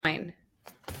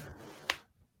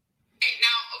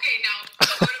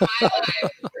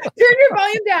Turn your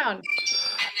volume down.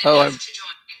 Oh,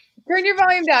 Turn your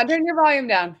volume down. Turn your volume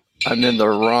down. I'm in the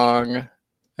wrong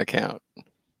account.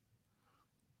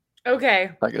 Okay.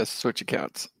 I gotta switch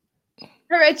accounts.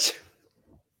 All right.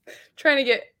 Trying to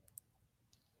get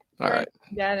All right.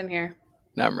 Dad in here.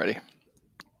 Now I'm ready.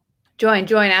 Join.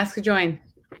 Ask to join.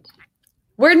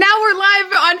 We're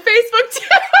live on Facebook too.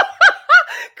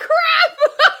 Crap.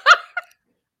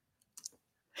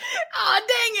 Oh,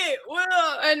 dang it.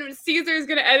 Whoa. And Caesar's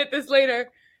going to edit this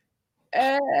later.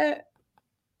 And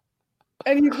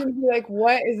he's going to be like,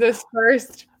 what is this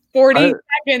first 40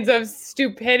 seconds of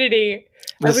stupidity?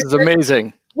 This is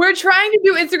amazing. We're trying to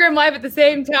do Instagram Live at the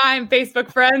same time,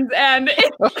 Facebook friends, and yes,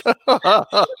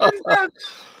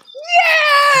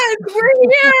 we're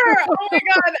here. Oh my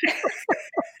God.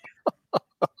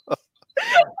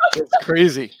 It's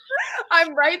crazy.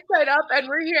 I'm right side up and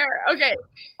we're here. Okay.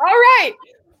 All right.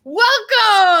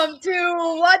 Welcome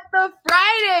to What the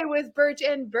Friday with Birch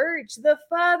and Birch, the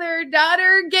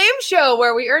father-daughter game show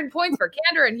where we earn points for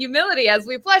candor and humility as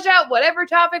we flesh out whatever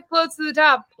topic floats to the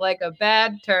top like a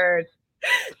bad turd.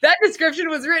 That description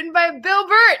was written by Bill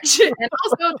Birch. And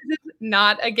also, this is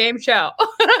not a game show.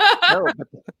 No,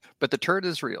 but the turd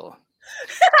is real.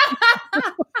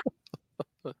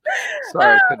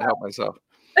 Sorry, I couldn't help myself.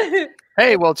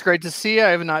 Hey, well, it's great to see you. I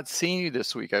have not seen you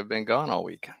this week. I've been gone all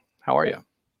week. How are you?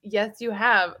 Yes, you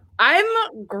have. I'm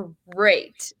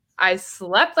great. I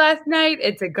slept last night.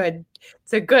 It's a good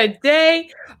day.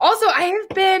 Also, I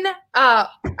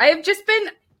have just been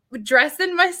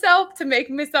dressing myself to make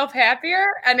myself happier,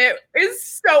 and it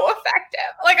is so effective.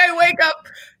 Like I wake up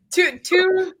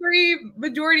three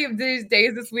majority of these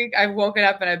days this week, I've woken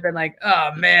up and I've been like,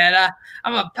 oh man,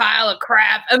 I'm a pile of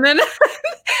crap, and then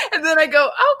and then I go,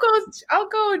 I'll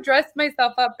go dress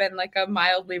myself up in like a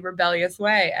mildly rebellious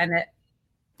way, and it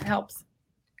helps.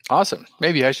 Awesome.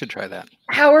 Maybe I should try that.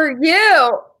 How are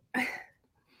you?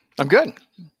 I'm good.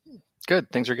 Good.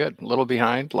 Things are good. A little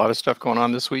behind. A lot of stuff going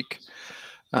on this week.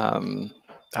 Out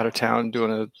of town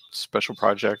doing a special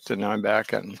project, and now I'm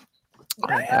back, and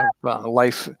I have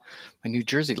life. My New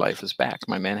Jersey life is back.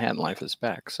 My Manhattan life is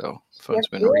back. So phone's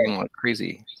been ringing like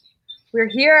crazy. We're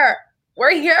here.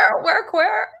 We're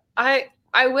queer. I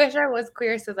wish I was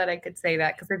queer so that I could say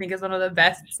that, because I think it's one of the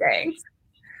best sayings.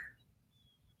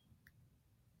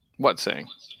 What saying?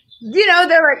 You know,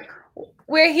 they're like,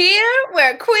 we're here,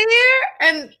 we're queer,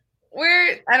 and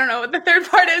I don't know what the third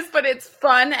part is, but it's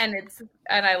fun and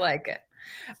I like it.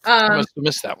 I must have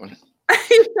missed that one.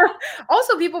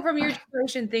 Also, people from your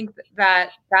generation think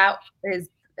that is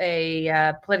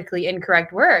a politically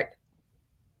incorrect word.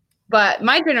 But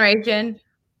my generation,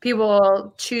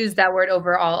 people choose that word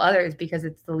over all others because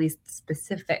it's the least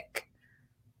specific.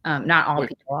 Not all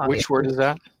people. Obviously. Which word is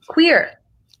that? Queer.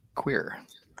 Queer.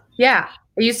 Yeah.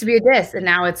 It used to be a diss, and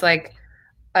now it's like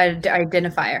an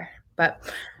identifier. But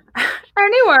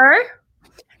anyway,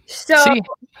 so see,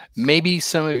 maybe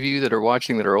some of you that are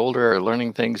watching that are older are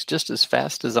learning things just as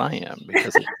fast as I am,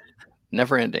 because it's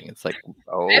never ending. It's like,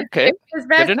 okay,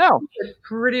 good to know. It's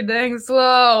pretty dang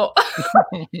slow.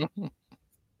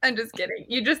 I'm just kidding.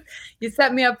 You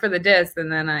set me up for the diss,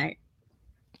 and then I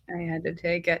had to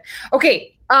take it.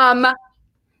 Okay. I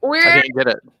didn't get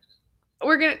it.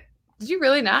 We're gonna. Did you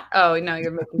really not? Oh no, you're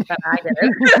making fun. I get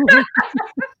it.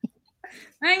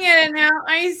 I get it now.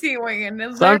 I see what you're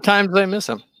doing. Sometimes I miss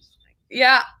them.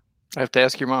 Yeah. I have to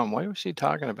ask your mom, what was she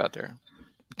talking about there?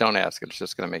 Don't ask. It's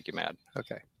just going to make you mad.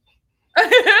 Okay.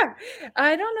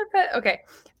 I don't know if that. Okay.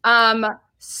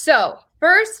 So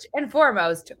first and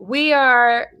foremost, we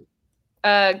are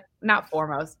not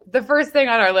foremost. The first thing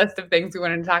on our list of things we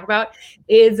wanted to talk about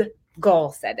is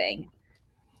goal setting.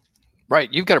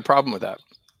 Right. You've got a problem with that.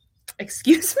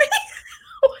 Excuse me?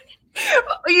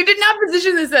 You did not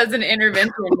position this as an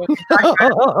intervention. But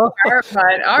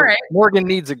all right. Morgan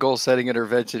needs a goal-setting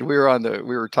intervention. We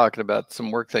were talking about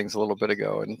some work things a little bit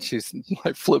ago, and she's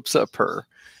like flips up her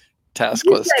task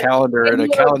list calendar in a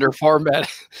calendar format.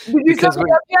 Did you set me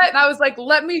up yet? And I was like,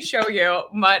 let me show you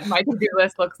what my to-do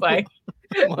list looks like.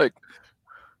 Like,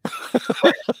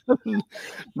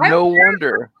 no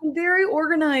wonder. I'm very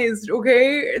organized,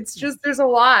 okay? It's just there's a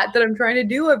lot that I'm trying to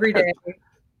do every day.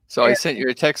 So I sent you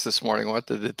a text this morning. What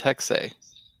did the text say?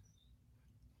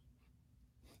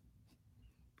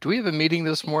 Do we have a meeting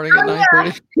this morning at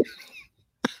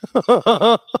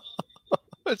 9:30?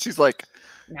 She's like,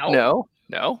 no.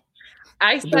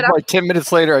 I said like 10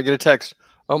 minutes later, I get a text.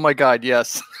 Oh my God,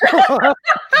 yes.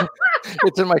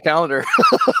 It's in my calendar.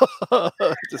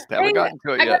 Just haven't gotten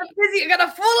to it yet. I got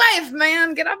a full life,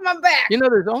 man. Get off my back. You know,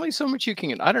 there's only so much you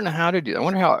can. I don't know how to do that. I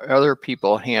wonder how other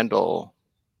people handle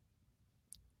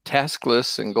task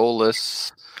lists and goal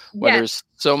lists when Yes. there's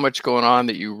so much going on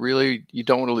that you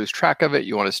don't want to lose track of it.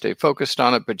 You want to stay focused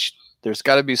on it, but there's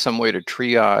got to be some way to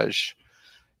triage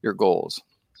your goals.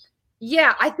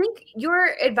 Yeah, I think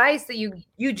your advice that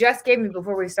you just gave me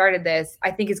before we started this,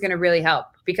 I think is going to really help,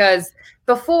 because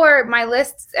before, my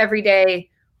lists every day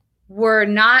were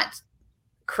not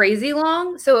crazy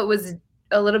long, so it was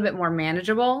a little bit more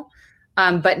manageable.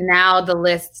 But now the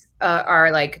lists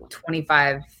are like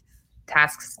 25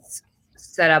 tasks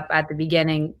set up at the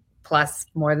beginning, plus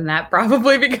more than that,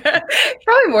 probably, because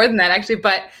probably more than that actually.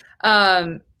 But you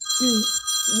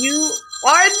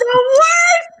are the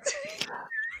worst.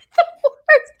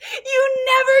 You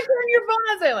never turn your phone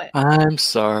on silent. I'm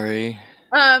sorry.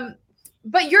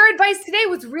 But your advice today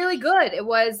was really good. It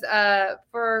was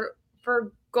for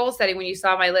goal setting. When you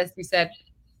saw my list, you said,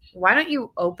 why don't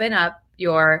you open up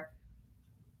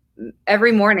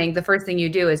every morning, the first thing you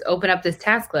do is open up this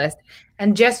task list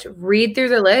and just read through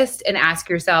the list and ask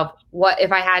yourself, what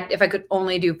if I could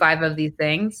only do 5 of these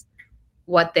things,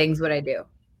 what things would I do?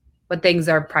 What things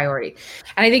are priority?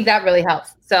 And I think that really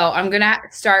helps. So I'm going to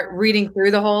start reading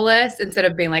through the whole list instead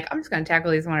of being like, I'm just going to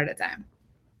tackle these one at a time.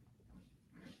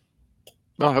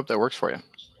 Well, I hope that works for you.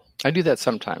 I do that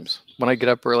sometimes when I get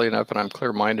up early enough and I'm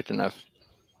clear-minded enough.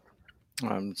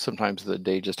 Sometimes the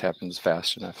day just happens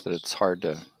fast enough that it's hard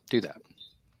to do that.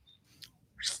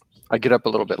 I get up a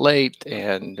little bit late,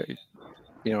 and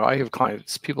I have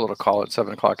clients, people that'll call at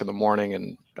 7 o'clock in the morning,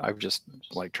 and I'm just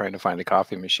like trying to find a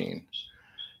coffee machine,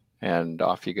 and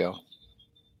off you go.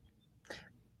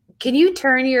 Can you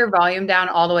turn your volume down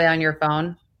all the way on your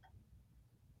phone?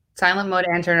 Silent mode,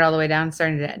 and turn it all the way down. It's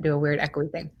starting to do a weird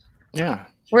echoey thing. Yeah.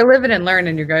 We're living and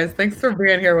learning, you guys. Thanks for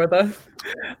being here with us.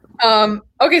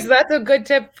 Okay, so that's a good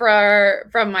tip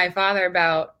from my father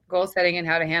about goal setting and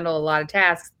how to handle a lot of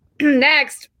tasks.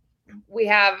 Next, we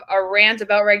have a rant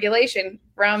about regulation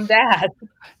from Dad.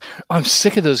 I'm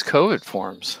sick of those COVID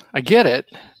forms. I get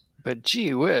it, but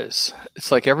gee whiz.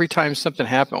 It's like every time something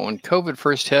happened, when COVID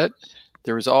first hit,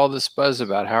 there was all this buzz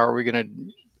about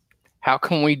how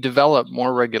can we develop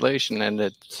more regulation? And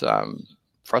it's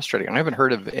frustrating. I haven't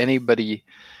heard of anybody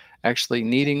actually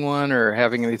needing one or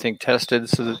having anything tested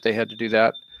so that they had to do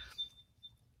that.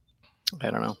 I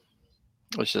don't know.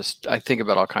 It's just, I think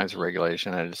about all kinds of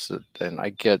regulation, and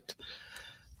I get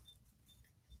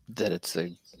that it's a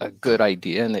good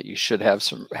idea and that you should have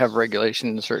regulation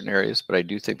in certain areas, but I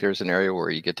do think there's an area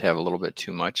where you get to have a little bit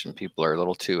too much and people are a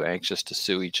little too anxious to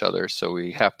sue each other. So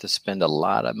we have to spend a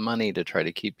lot of money to try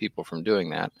to keep people from doing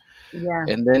that. Yeah.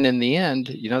 And then in the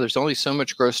end, there's only so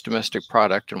much gross domestic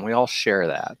product, and we all share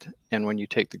that. And when you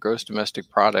take the gross domestic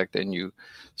product and you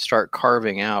start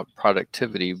carving out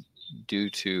productivity due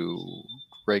to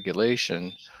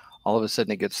regulation, all of a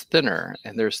sudden it gets thinner.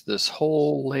 And there's this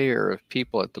whole layer of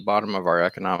people at the bottom of our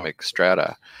economic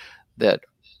strata that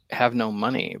have no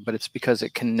money, but it's because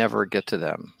it can never get to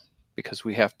them, because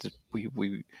we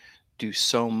do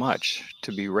so much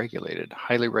to be regulated,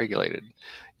 highly regulated.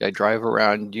 I drive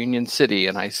around Union City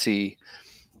and I see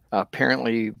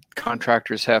apparently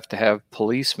contractors have to have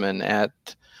policemen at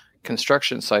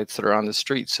construction sites that are on the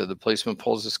street. So the policeman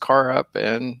pulls his car up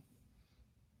and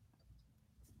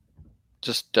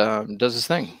just does his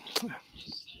thing.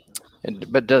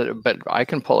 But I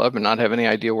can pull up and not have any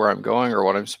idea where I'm going or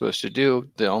what I'm supposed to do.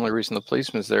 The only reason the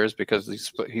policeman's there is because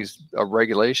he's a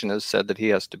regulation has said that he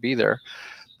has to be there.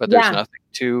 But there's nothing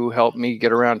to help me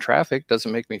get around traffic.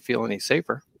 Doesn't make me feel any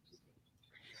safer.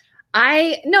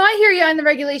 I hear you on the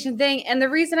regulation thing. And the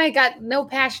reason I got no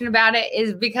passion about it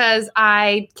is because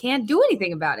I can't do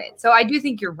anything about it. So I do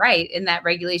think you're right in that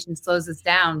regulation slows us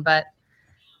down, but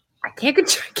I can't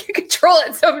control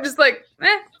it. So I'm just like,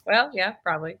 well, yeah,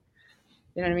 probably.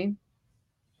 You know what I mean?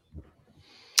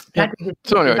 Yeah.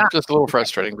 So anyway, just a little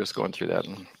frustrating just going through that.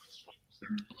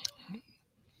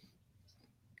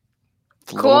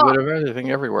 It's a little bit of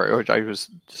everything everywhere, which I was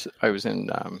in,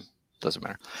 doesn't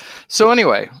matter. So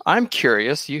anyway, I'm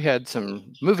curious, you had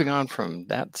moving on from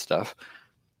that stuff,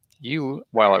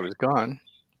 while I was gone,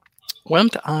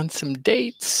 went on some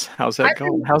dates. How's that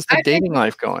going? How's the dating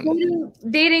life going?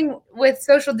 Dating with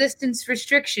social distance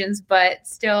restrictions, but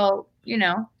still,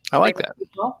 I like that.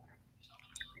 People.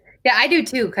 Yeah, I do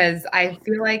too, because I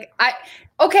feel like hot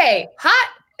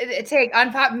take,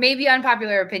 maybe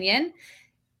unpopular opinion.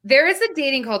 There is a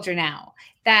dating culture now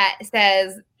that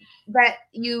says that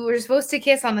you were supposed to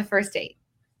kiss on the first date.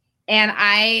 And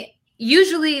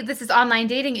usually this is online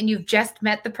dating and you've just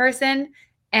met the person,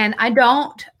 and I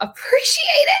don't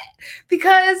appreciate it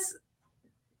because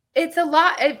it's a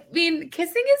lot. I mean,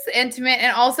 kissing is intimate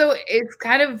and also it's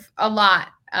kind of a lot.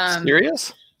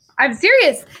 Serious? I'm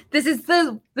serious. This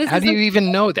How is do you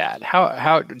even know that?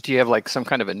 How do you have like some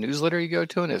kind of a newsletter you go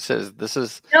to and it says this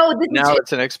is no, this now is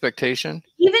it's an expectation?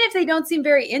 even if they don't seem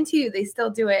very into you, they still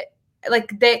do it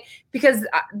like because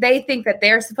they think that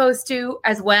they're supposed to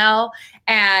as well,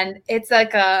 and it's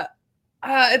like a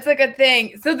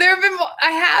thing. So there have been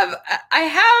I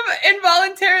have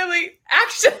involuntarily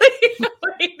actually.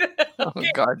 Oh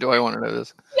God, do I want to know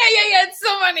this? Yeah. It's so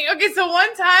funny. Okay, so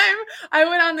one time I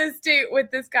went on this date with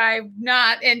this guy,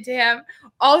 not into him.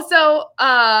 Also,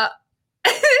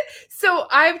 so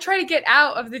I've tried to get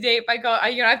out of the date by going,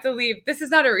 I have to leave. This is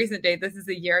not a recent date. This is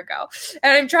a year ago.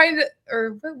 And I'm trying to,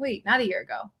 or wait, not a year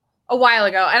ago, a while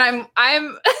ago. And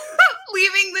I'm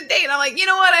leaving the date. And I'm like, you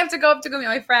know what? I have to go up to go meet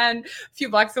my friend a few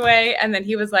blocks away. And then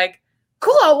he was like,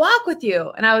 cool, I'll walk with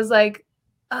you. And I was like,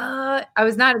 I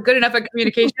was not good enough at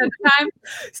communication at the time.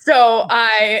 So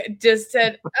I just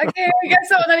said, okay, I guess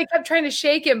so. And then he kept trying to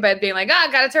shake him, but being like,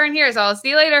 gotta turn here. So I'll see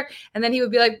you later. And then he would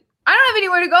be like, I don't have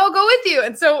anywhere to go. I'll go with you.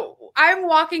 And so I'm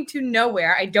walking to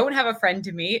nowhere. I don't have a friend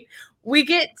to meet. We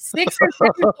get 6 or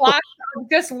 7 blocks of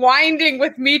just winding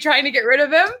with me trying to get rid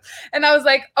of him. And I was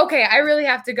like, okay, I really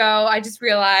have to go. I just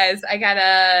realized I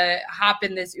gotta hop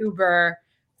in this Uber.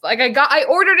 Like I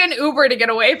ordered an Uber to get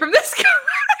away from this guy.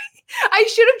 I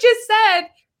should have just said,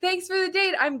 thanks for the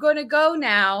date. I'm going to go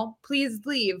now. Please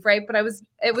leave. Right. But it was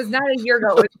not a year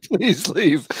ago. Please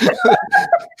leave. That's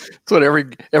what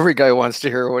every guy wants to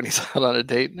hear when he's out on a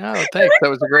date. No, thanks. That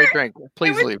was a great drink.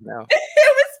 Please leave now.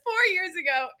 It was 4 years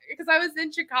ago because I was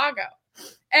in Chicago,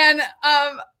 and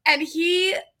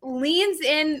he leans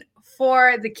in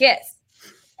for the kiss,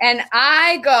 and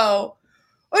I go,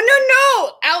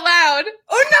 oh no, out loud.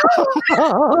 Oh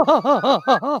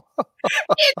no.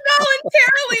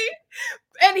 Involuntarily.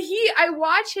 And I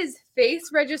watch his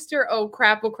face register, oh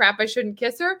crap, I shouldn't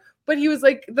kiss her. But he was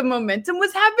like, the momentum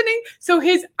was happening. So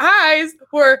his eyes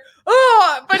were,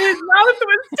 but his mouth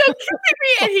was still kissing me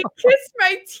and he kissed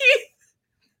my teeth.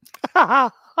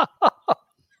 While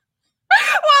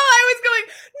I was going,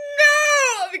 no,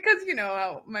 because you know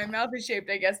how my mouth is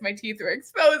shaped, I guess my teeth were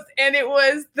exposed. And it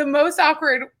was the most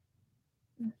awkward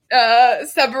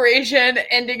separation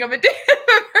ending of a day I've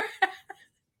ever had.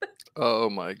 Oh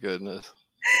my goodness.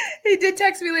 He did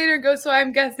text me later and go, so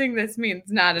I'm guessing this means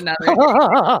not another.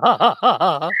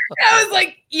 I was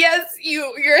like, yes,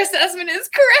 your assessment is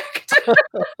correct.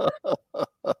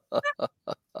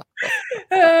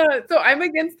 So I'm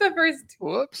against the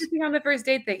first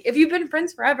date thing. If you've been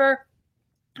friends forever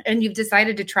and you've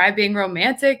decided to try being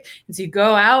romantic, and so you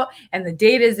go out and the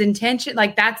date is intention,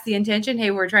 like that's the intention. Hey,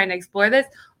 we're trying to explore this.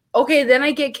 Okay, then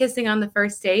I get kissing on the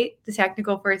first date, the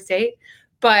technical first date.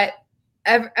 But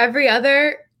every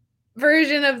other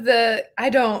version of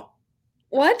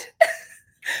what?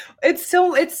 it's so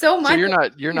much. So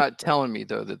you're not telling me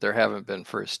though that there haven't been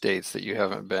first dates that you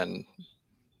haven't been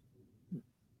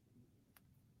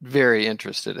very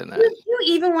interested in that. Do you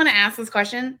even want to ask this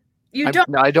question?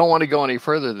 I don't want to go any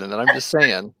further than that. I'm just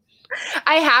saying.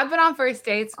 I have been on first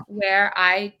dates where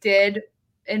I did,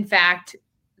 in fact,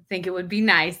 think it would be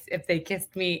nice if they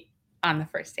kissed me on the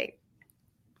first date.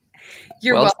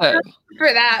 You're welcome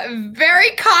for that very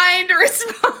kind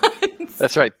response.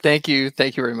 That's right. Thank you.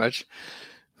 Thank you very much.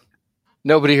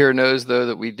 Nobody here knows, though,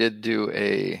 that we did do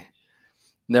a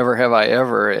Never Have I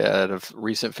Ever at a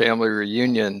recent family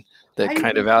reunion that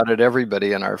kind of outed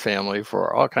everybody in our family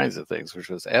for all kinds of things, which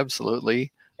was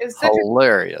absolutely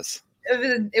hilarious.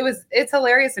 It's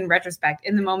hilarious in retrospect.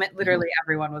 In the moment, literally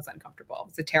everyone was uncomfortable.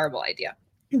 It's a terrible idea.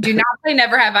 Do not play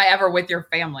Never Have I Ever with your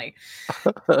family.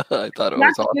 I thought it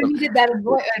was awesome. You needed that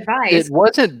advice.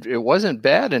 It wasn't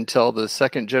bad until the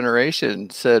second generation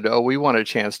said, "Oh, we want a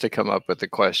chance to come up with the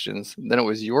questions." And then it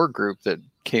was your group that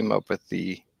came up with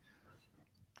the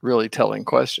really telling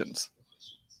questions.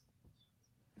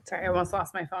 Sorry, I almost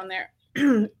lost my phone there.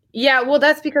 Yeah, well,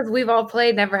 that's because we've all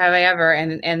played Never Have I Ever,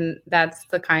 and that's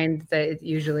the kind that it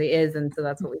usually is, and so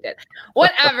that's what we did.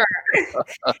 Whatever.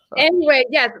 Anyway,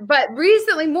 yes, but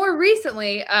more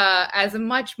recently, as a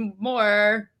much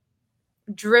more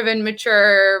driven,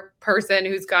 mature person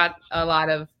who's got a lot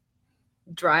of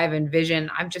drive and vision,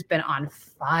 I've just been on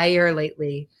fire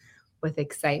lately with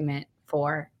excitement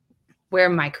for where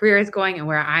my career is going and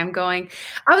where I'm going.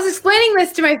 I was explaining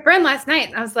this to my friend last night,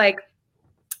 and I was like,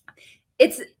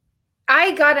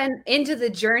 I got into the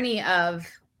journey of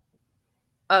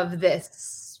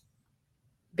this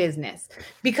business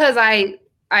because I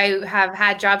have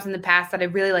had jobs in the past that I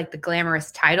really like the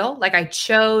glamorous title. Like I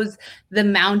chose the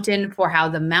mountain for how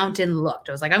the mountain looked.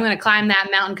 I was like, I'm going to climb that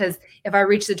mountain because if I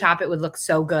reach the top, it would look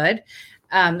so good.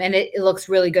 And it looks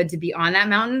really good to be on that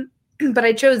mountain. But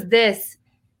I chose this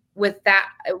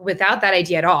without that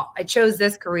idea at all. I chose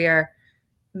this career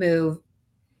move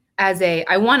as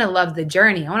I want to love the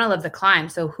journey. I want to love the climb.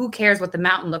 So who cares what the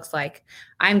mountain looks like?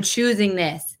 I'm choosing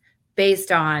this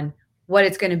based on what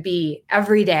it's going to be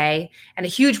every day. And a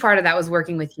huge part of that was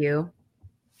working with you.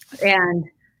 And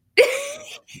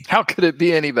how could it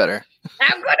be any better?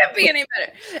 How could it be any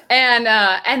better?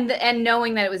 And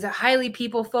knowing that it was a highly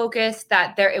people focused,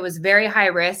 that it was very high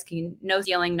risk, no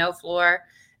ceiling, no floor,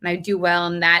 and I do well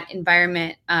in that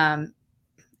environment.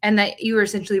 And that you were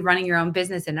essentially running your own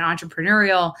business and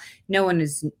entrepreneurial. No one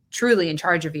is truly in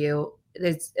charge of you.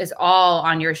 It's all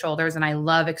on your shoulders. And I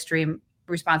love extreme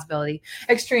responsibility,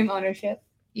 extreme ownership.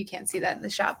 You can't see that in the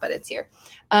shop, but it's here.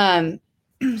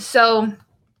 So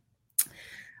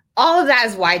all of that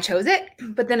is why I chose it.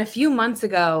 But then a few months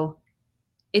ago,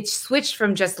 it switched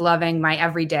from just loving my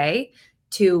everyday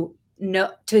to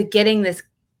getting this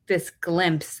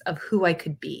glimpse of who I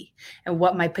could be and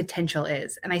what my potential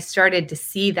is. And I started to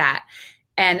see that.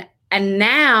 And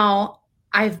now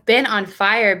I've been on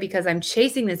fire because I'm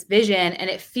chasing this vision, and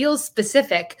it feels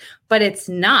specific, but it's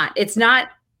not.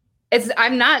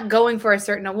 I'm not going for a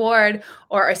certain award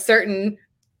or a certain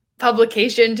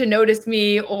publication to notice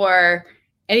me or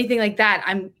anything like that.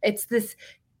 It's this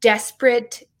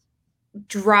desperate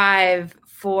drive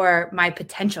for my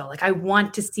potential. Like, I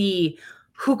want to see,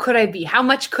 who could I be? How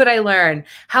much could I learn?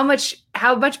 How much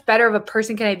better of a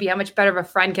person can I be? How much better of a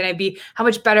friend can I be? How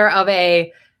much better of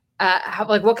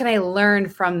what can I learn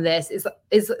from this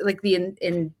is like the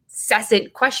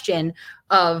incessant question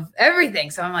of everything.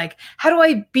 So I'm like, how do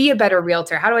I be a better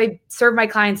realtor? How do I serve my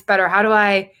clients better? How do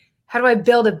I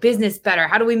build a business better?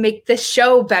 How do we make this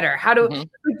show better? How do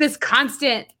this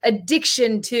constant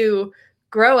addiction to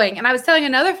growing? And I was telling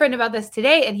another friend about this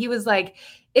today, and he was like,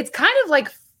 it's kind of like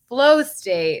flow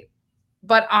state,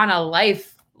 but on a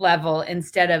life level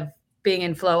instead of being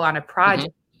in flow on a project.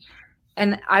 Mm-hmm.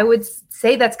 And I would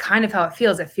say that's kind of how it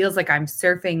feels. It feels like I'm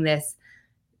surfing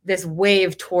this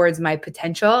wave towards my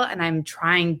potential, and I'm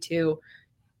trying to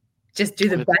just do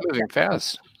the best. Moving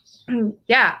fast.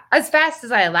 Yeah, as fast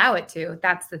as I allow it to.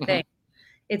 That's the thing.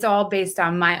 It's all based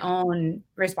on my own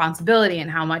responsibility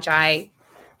and how much I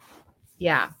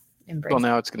embrace. Well,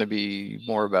 now it's going to be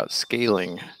more about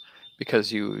scaling,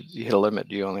 because you hit a limit.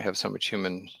 You only have so much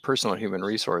personal human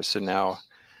resource. And now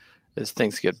as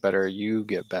things get better, you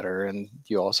get better. And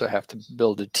you also have to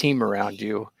build a team around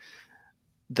you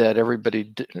that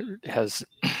everybody has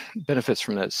benefits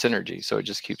from that synergy. So it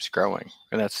just keeps growing.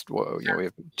 And that's what, we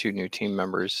have 2 new team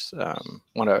members.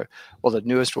 The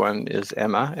newest one is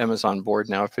Emma. Emma's on board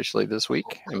now officially this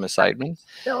week. Emma Seidman.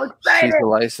 So excited. She's a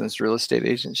licensed real estate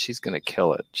agent. She's going to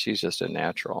kill it. She's just a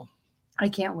natural. I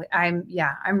can't wait. I'm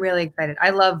really excited. I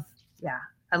love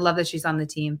that she's on the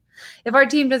team. If our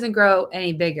team doesn't grow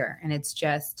any bigger and it's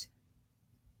just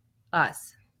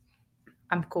us,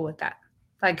 I'm cool with that.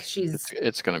 Like,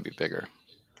 it's going to be bigger.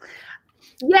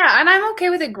 Yeah. And I'm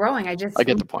okay with it growing. I get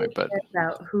the point, but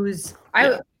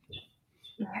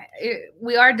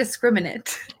we are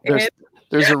discriminate.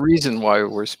 There's a reason why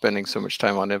we're spending so much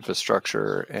time on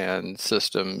infrastructure and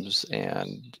systems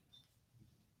and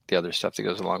the other stuff that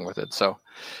goes along with it. So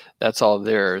that's all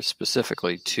there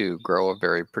specifically to grow a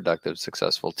very productive,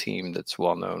 successful team that's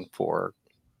well known for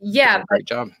a great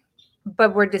job.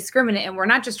 But we're discriminate, and we're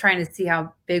not just trying to see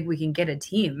how big we can get a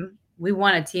team. We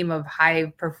want a team of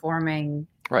high performing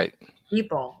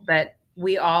people that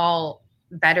we all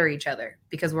better each other,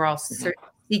 because we're all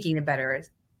seeking to better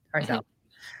ourselves.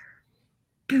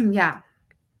 Yeah.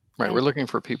 Right. And we're looking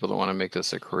for people that want to make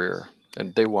this a career,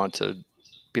 and they want to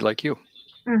be like you.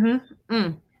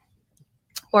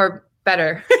 Or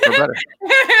better. Well,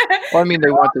 I mean, they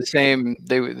want the same.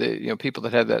 They people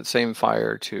that have that same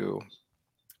fire to.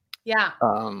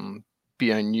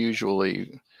 Be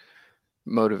unusually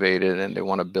motivated, and they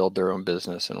want to build their own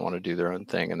business and want to do their own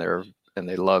thing, and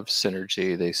they love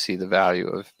synergy. They see the value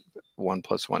of 1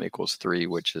 + 1 = 3,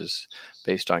 which is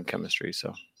based on chemistry.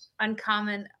 So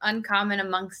uncommon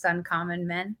amongst uncommon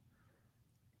men.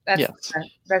 That's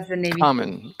the Navy.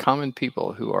 Common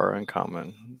people who are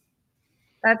uncommon.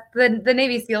 That's the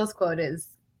Navy SEALs quote is,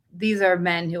 "These are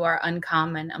men who are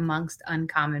uncommon amongst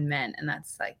uncommon men," and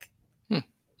that's like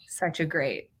such a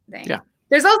great thing. Yeah.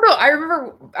 There's also, I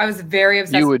remember I was very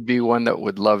obsessed. You would be one that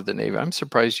would love the Navy. I'm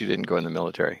surprised you didn't go in the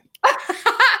military.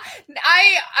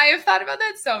 I have thought about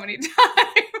that so many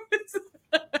times.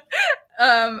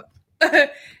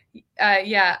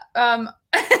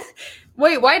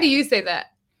 Wait, why do you say that?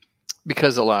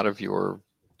 Because a lot of your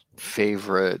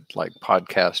favorite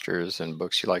podcasters and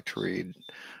books you like to read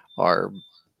are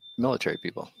military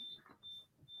people.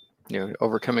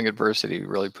 overcoming adversity,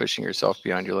 really pushing yourself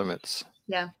beyond your limits.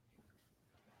 Yeah.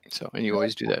 So, and you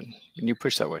always do that, and you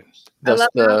push that way. I That's love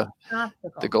the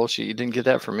obstacle. goal sheet. You didn't get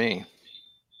that from me.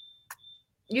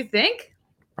 You think?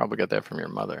 Probably got that from your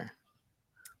mother.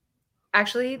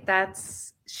 Actually,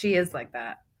 she is like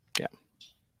that. Yeah.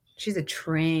 She's a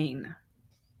train.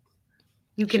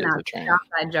 You She is cannot a train. stop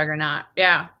that juggernaut.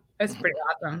 Yeah. That's pretty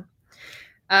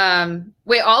awesome.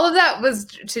 Wait, all of that was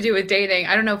to do with dating.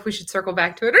 I don't know if we should circle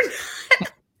back to it or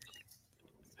not.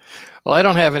 Well, I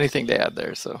don't have anything to add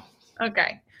there, so.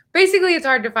 Okay. Basically, it's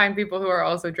hard to find people who are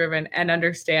also driven and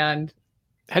understand.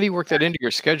 How do you work that into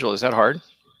your schedule? Is that hard?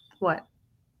 What?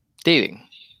 Dating.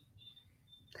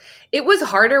 It was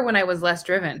harder when I was less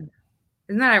driven.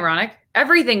 Isn't that ironic?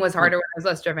 Everything was harder when I was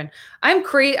less driven.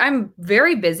 I'm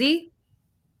very busy.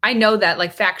 I know that,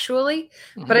 like, factually,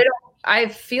 but I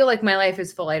feel like my life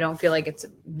is full. I don't feel like it's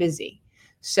busy.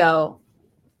 So,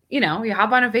 you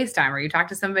hop on a FaceTime or you talk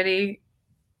to somebody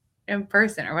in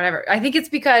person or whatever. I think it's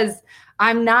because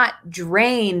I'm not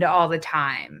drained all the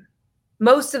time.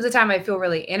 Most of the time I feel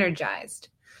really energized.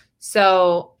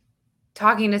 So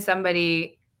talking to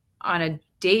somebody on a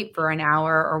date for an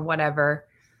hour or whatever,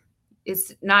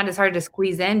 it's not as hard to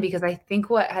squeeze in, because I think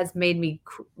what has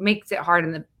makes it hard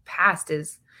in the past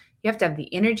is you have to have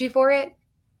the energy for it.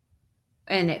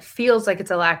 And it feels like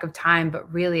it's a lack of time,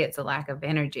 but really it's a lack of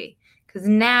energy. Because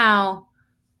now,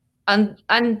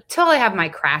 until I have my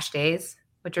crash days,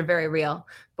 which are very real,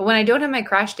 but when I don't have my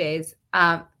crash days,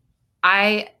 I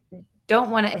don't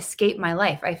want to escape my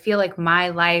life. I feel like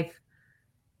I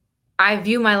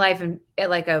view my life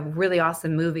like a really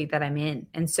awesome movie that I'm in.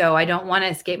 And so I don't want to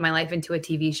escape my life into a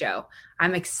TV show.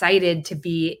 I'm excited to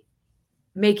be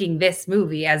making this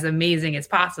movie as amazing as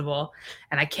possible.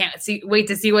 And I can't wait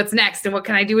to see what's next and what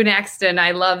can I do next. And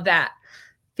I love that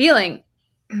feeling.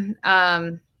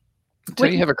 Until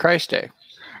you have a crash day.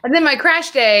 And then my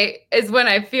crash day is when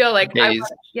I feel like,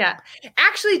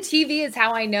 actually TV is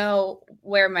how I know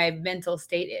where my mental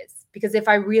state is. Because if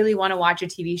I really want to watch a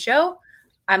TV show,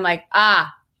 I'm like,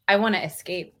 I want to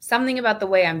escape. Something about the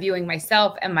way I'm viewing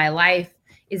myself and my life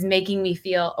is making me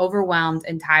feel overwhelmed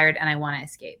and tired, and I want to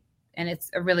escape. And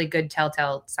it's a really good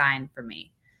telltale sign for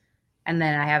me. And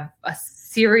then I have a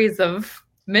series of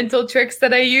mental tricks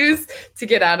that I use to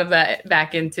get out of that,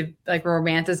 back into like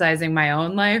romanticizing my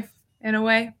own life in a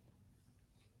way.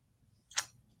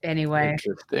 Anyway.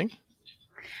 Interesting.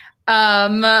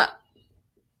 So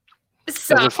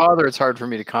as a father, it's hard for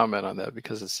me to comment on that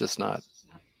because it's just not,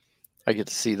 I get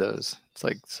to see those. It's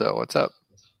like, so what's up?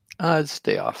 It's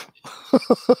day off,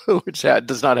 which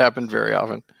does not happen very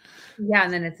often. Yeah,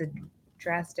 and then it's a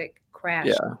drastic crash.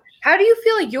 Yeah. How do you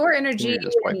feel like your energy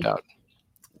just wiped out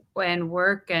when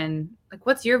work, and like,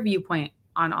 what's your viewpoint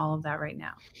on all of that right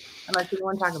now? Unless you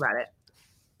want to talk about it.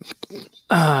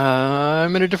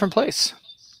 I'm in a different place.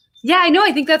 Yeah, I know.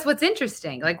 I think that's what's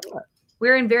interesting. Like,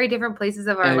 we're in very different places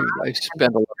of our lives. I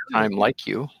spend a lot of time like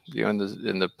you in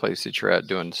the place that you're at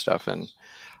doing stuff, and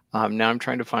now I'm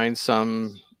trying to find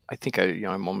some. I think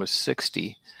I'm almost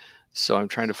 60. So I'm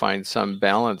trying to find some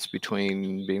balance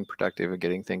between being productive and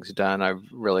getting things done. I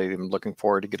really am looking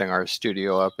forward to getting our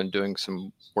studio up and doing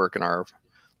some work in our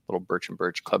little Birch and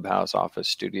Birch clubhouse office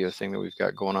studio thing that we've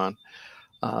got going on.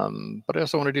 But I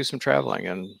also want to do some traveling,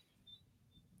 and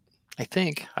I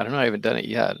don't know, I haven't done it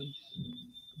yet.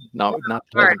 Not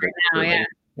hard right now,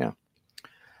 yeah.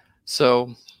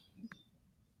 So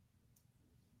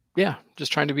yeah,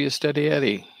 just trying to be a steady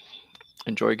Eddie.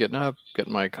 Enjoy getting up,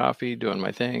 getting my coffee, doing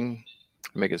my thing.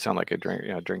 Make it sound like I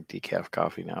drink decaf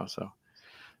coffee now. So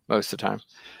most of the time,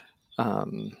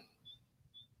 I'm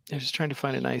just trying to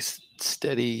find a nice,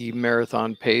 steady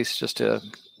marathon pace just to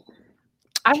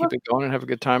keep it going and have a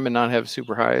good time and not have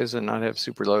super highs and not have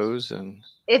super lows. And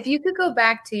if you could go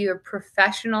back to your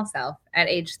professional self at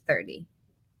age 30,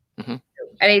 mm-hmm.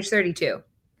 at age 32,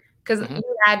 because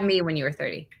you had me when you were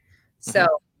 30. So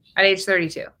at age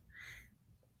 32,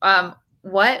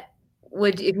 what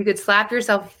would, if you could slap your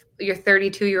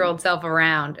 32-year-old self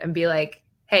around and be like,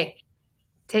 hey,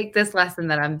 take this lesson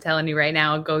that I'm telling you right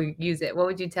now and go use it, what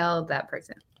would you tell that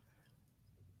person?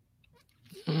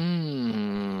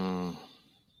 I'm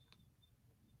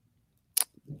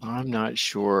not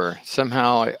sure.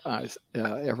 Somehow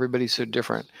everybody's so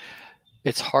different.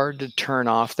 It's hard to turn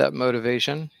off that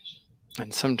motivation.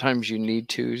 And sometimes you need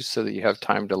to, so that you have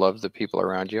time to love the people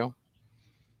around you.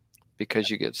 Because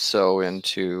you get so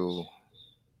into,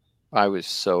 I was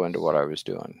so into what I was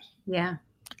doing. Yeah.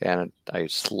 And I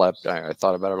slept, I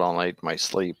thought about it all night, my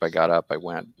sleep, I got up, I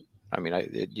went. I mean,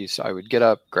 I would get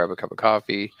up, grab a cup of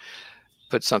coffee,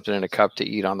 put something in a cup to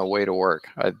eat on the way to work.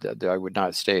 I would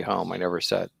not stay home. I never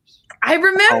sat I home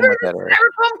remember with the that area.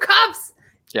 styrofoam cups.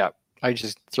 Yeah. I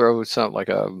just throw something like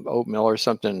a oatmeal or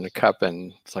something in a cup,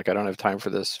 and it's like, I don't have time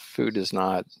for this. Food is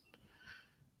not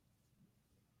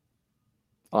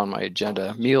on my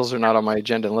agenda. Meals are not on my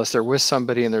agenda unless they're with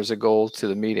somebody and there's a goal to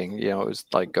the meeting. You know, it was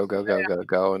like go, go, go, go,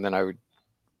 go. And then I would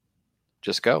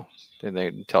just go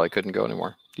until I couldn't go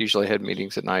anymore. Usually I had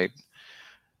meetings at night.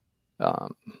 That's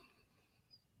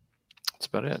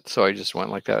about it. So I just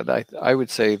went like that. I would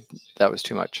say that was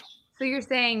too much. So you're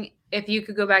saying if you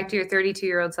could go back to your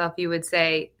 32-year-old self, you would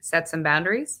say set some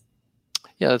boundaries?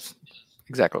 Yeah, that's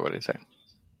exactly what I say.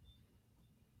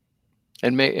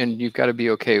 And you've got to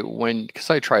be okay because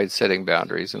I tried setting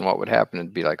boundaries, and what would happen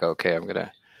would be like, okay, I'm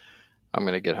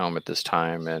gonna get home at this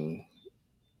time, and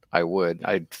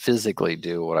I'd physically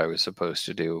do what I was supposed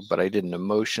to do, but I didn't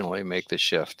emotionally make the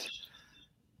shift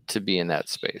to be in that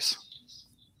space.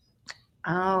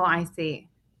 Oh, I see.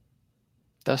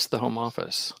 That's the home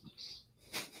office.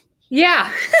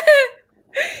 Yeah.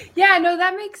 Yeah, no,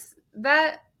 that makes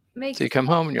So you come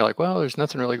home and you're like, well, there's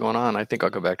nothing really going on. I think I'll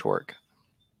go back to work.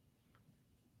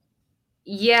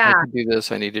 Yeah. I can do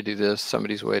this. I need to do this.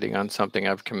 Somebody's waiting on something.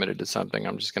 I've committed to something.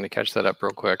 I'm just going to catch that up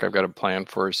real quick. I've got a plan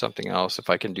for something else. If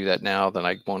I can do that now, then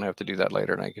I won't have to do that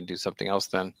later, and I can do something else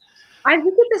then. I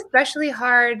think it's especially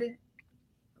hard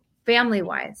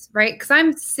family-wise, right? Because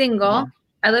I'm single. Mm-hmm.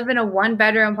 I live in a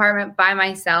 1-bedroom apartment by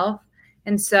myself.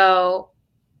 And so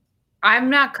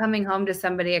I'm not coming home to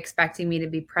somebody expecting me to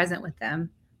be present with them.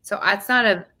 So that's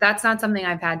not something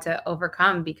I've had to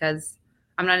overcome because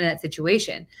I'm not in that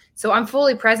situation. So I'm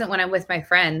fully present when I'm with my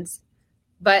friends,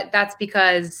 but that's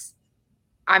because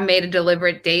I made a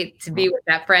deliberate date to be with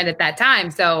that friend at that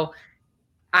time. So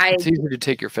it's easy to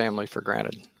take your family for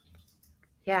granted.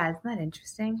 Yeah. Isn't that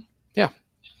interesting? Yeah.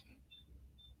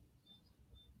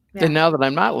 And now that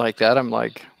I'm not like that, I'm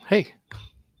like, hey.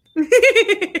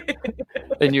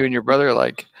 And you and your brother are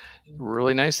like,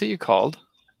 really nice that you called.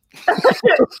 That's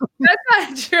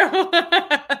not true.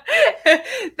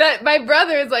 That my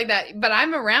brother is like that, but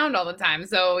I'm around all the time,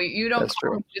 so you don't. That's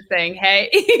true. Just saying, hey.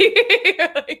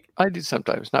 I do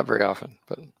sometimes, not very often,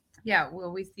 but yeah,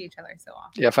 well, we see each other so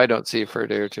often. Yeah, if I don't see you for a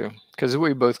day or two, because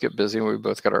we both get busy and we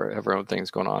both have our own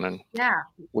things going on, and yeah,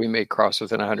 we may cross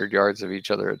within 100 yards of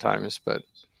each other at times, but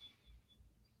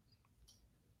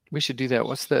we should do that.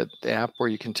 What's that app where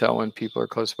you can tell when people are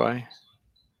close by?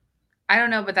 I don't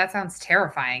know, but that sounds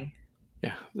terrifying.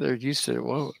 Yeah, they're used to,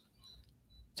 I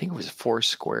think it was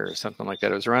Foursquare or something like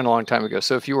that. It was around a long time ago.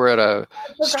 So if you were at a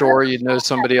store, you'd know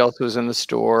somebody else was in the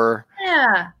store.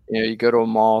 Yeah. You know, you go to a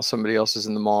mall, somebody else is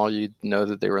in the mall. You'd know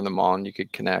that they were in the mall and you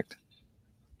could connect.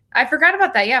 I forgot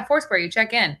about that. Yeah, Foursquare, you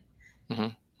check in. Mm-hmm.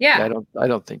 Yeah. I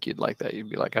don't think you'd like that. You'd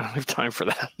be like, I don't have time for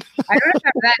that. I don't have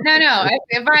time for that. No.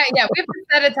 We have to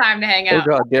set a time to hang out.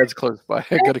 Oh God, Dad's close by.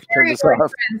 I gotta turn this off.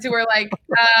 Friends who are like,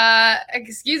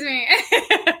 excuse me.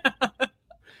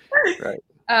 Right.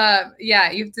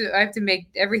 Yeah, I have to make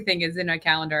everything is in a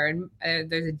calendar, and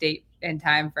there's a date and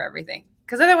time for everything,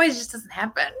 because otherwise it just doesn't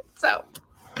happen. So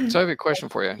I have a question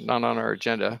for you, not on our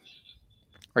agenda.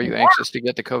 Are you anxious to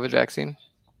get the COVID vaccine?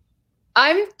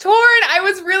 I'm torn. I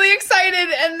was really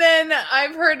excited, and then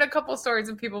I've heard a couple stories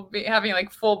of people having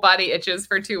like full body itches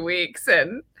for 2 weeks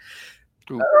and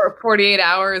or 48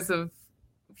 hours of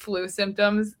flu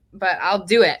symptoms. But I'll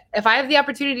do it if I have the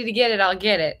opportunity to get it. I'll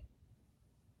get it.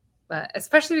 But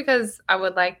especially because I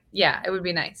would it would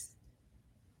be nice.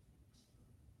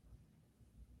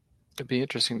 It'd be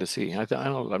interesting to see. I don't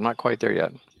know. I'm not quite there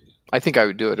yet. I think I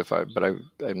would do it but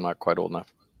I'm not quite old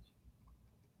enough.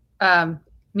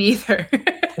 Me either.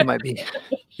 It might be.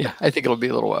 Yeah, I think it'll be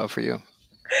a little while for you.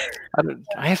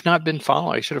 I have not been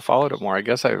following. I should have followed it more. I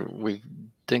guess we've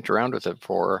dinked around with it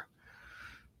for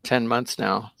 10 months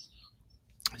now.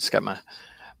 I just got my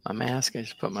mask. I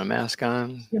just put my mask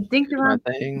on. You've dinked around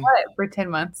what for 10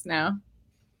 months now?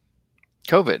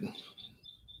 COVID.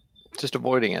 Just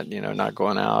avoiding it, not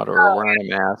going out or wearing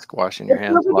a mask, washing your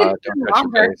hands a lot, don't touch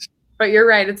your face. But you're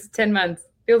right. It's 10 months.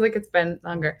 Feels like it's been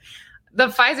longer. The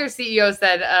Pfizer CEO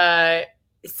said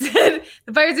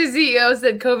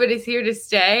COVID is here to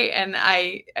stay, and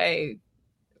I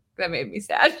that made me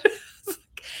sad.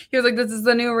 He was like, "This is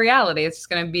the new reality. It's just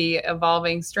going to be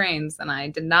evolving strains," and I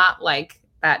did not like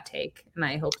that take. And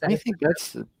I hope that I think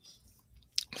that's the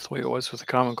way it was with the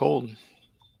common cold.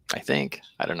 I think.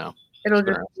 I don't know. It'll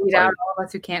just weed out all of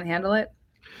us who can't handle it.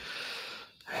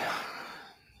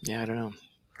 Yeah, I don't know.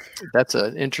 That's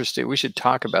interesting. We should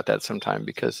talk about that sometime,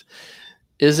 because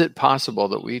is it possible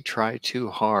that we try too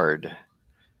hard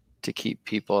to keep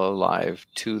people alive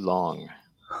too long?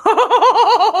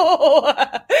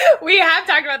 We have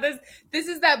talked about this. This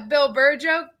is that Bill Burr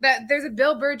joke. That there's a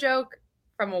Bill Burr joke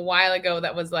from a while ago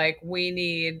that was like, we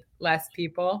need less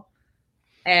people.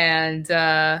 And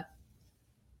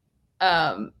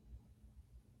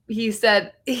he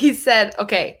said,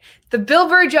 okay, the Bill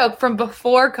Burr joke from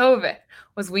before COVID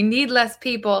was we need less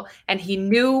people, and he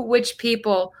knew which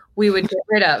people we would get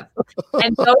rid of.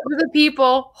 And those are the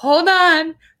people, hold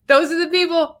on, those are the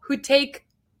people who take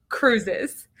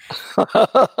cruises. And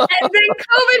then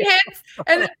COVID hits,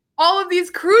 and all of these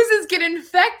cruises get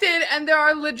infected, and there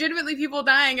are legitimately people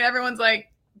dying, and everyone's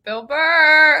like, Bill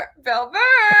Burr.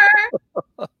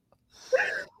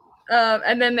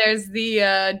 And then there's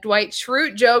the Dwight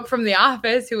Schrute joke from The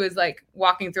Office, who is like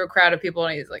walking through a crowd of people,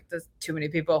 and he's like, there's too many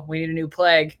people. We need a new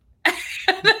plague. And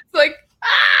it's like,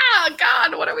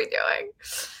 God, what are we doing?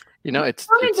 You know, it's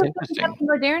interesting.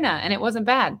 Moderna, and it wasn't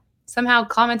bad. Somehow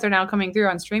comments are now coming through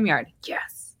on StreamYard.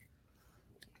 Yes.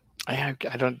 I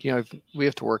don't, we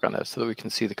have to work on that so that we can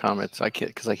see the comments. I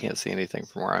can't see anything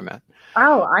from where I'm at.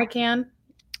 Oh, I can.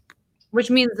 Which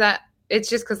means that it's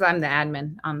just because I'm the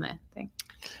admin on the thing.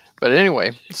 But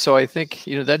anyway, so I think,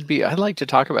 I'd like to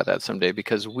talk about that someday,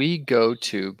 because we go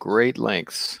to great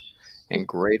lengths and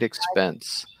great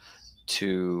expense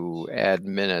to add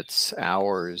minutes,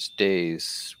 hours,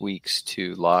 days, weeks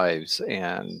to lives.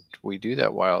 And we do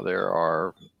that while there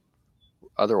are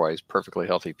otherwise perfectly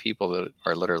healthy people that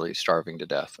are literally starving to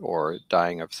death or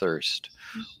dying of thirst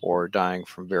or dying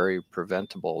from very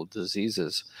preventable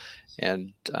diseases.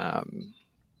 And I'm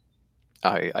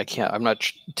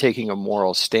not taking a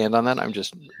moral stand on that. I'm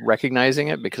just recognizing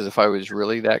it, because if I was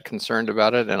really that concerned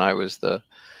about it and I was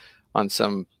on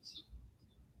some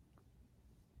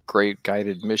great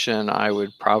guided mission, I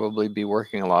would probably be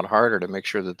working a lot harder to make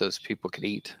sure that those people could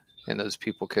eat and those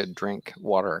people could drink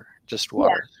water, just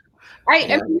water. Yeah.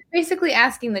 I'm basically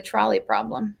asking the trolley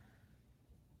problem.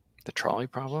 The trolley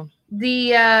problem?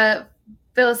 The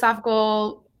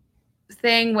philosophical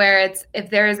thing where it's, if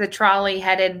there is a trolley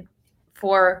headed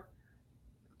for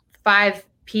 5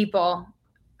 people,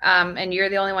 and you're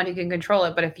the only one who can control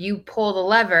it, but if you pull the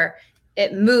lever,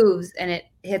 it moves and it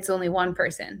hits only one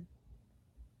person.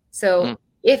 So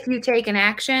if you take an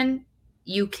action,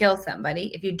 you kill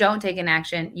somebody. If you don't take an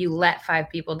action, you let 5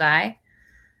 people die.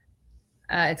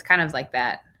 It's kind of like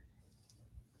that.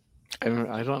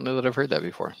 I don't know that I've heard that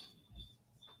before.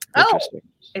 Interesting.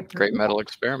 It's great mental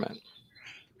experiment.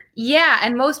 Yeah,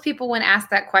 and most people, when asked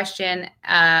that question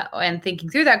and thinking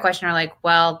through that question, are like,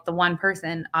 well, the one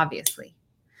person, obviously.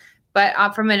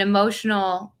 But from an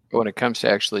emotional... When it comes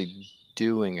to actually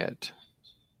doing it,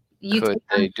 could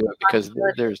they do it? Because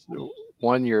there's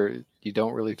one, you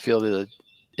don't really feel the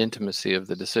intimacy of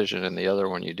the decision, and the other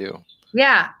one you do.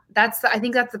 Yeah, I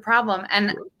think that's the problem.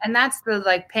 And that's the,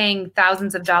 like, paying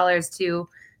thousands of dollars to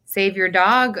save your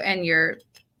dog and your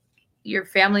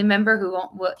family member who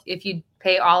won't, if you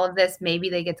pay all of this, maybe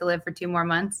they get to live for 2 more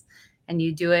months, and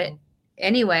you do it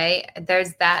anyway.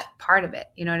 There's that part of it.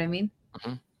 You know what I mean?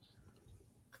 Mm-hmm.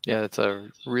 Yeah, it's a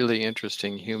really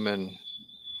interesting human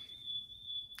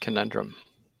conundrum.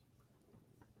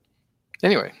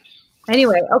 Anyway,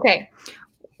 okay.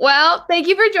 Well, thank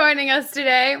you for joining us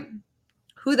today.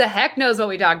 Who the heck knows what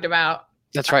we talked about?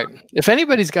 That's right. If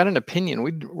anybody's got an opinion,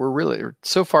 we're really,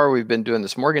 so far we've been doing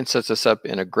this. Morgan sets us up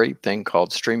in a great thing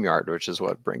called StreamYard, which is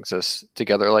what brings us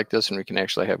together like this. And we can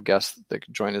actually have guests that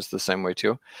can join us the same way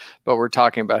too. But we're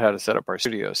talking about how to set up our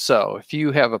studio. So if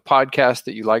you have a podcast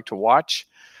that you like to watch,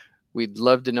 we'd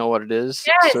love to know what it is,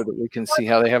 so that we can see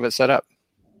how they have it set up.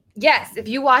 Yes. If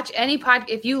you watch any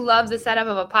if you love the setup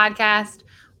of a podcast,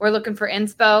 we're looking for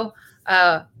inspo.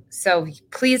 So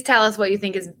please tell us what you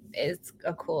think is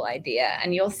a cool idea,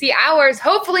 and you'll see ours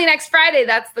hopefully next Friday.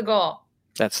 That's the goal.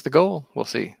 That's the goal. We'll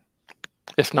see.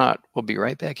 If not, we'll be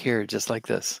right back here just like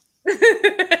this.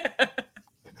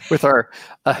 With our,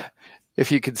 if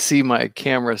you could see my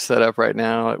camera set up right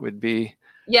now, it would be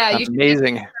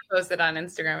amazing. You should post it on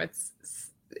Instagram. It's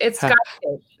Scotch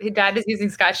tape. His dad is using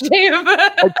Scotch tape.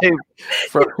 I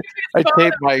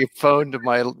taped my phone to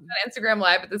my Instagram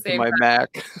Live at the same time. My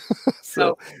Mac.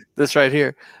 So this right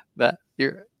here, that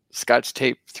your Scotch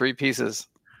tape, 3 pieces.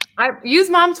 I use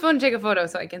Mom's phone to take a photo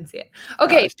so I can see it.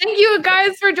 Okay, thank you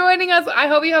guys for joining us. I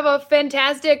hope you have a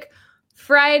fantastic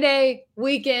Friday,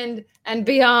 weekend, and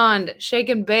beyond. Shake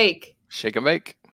and bake. Shake and bake.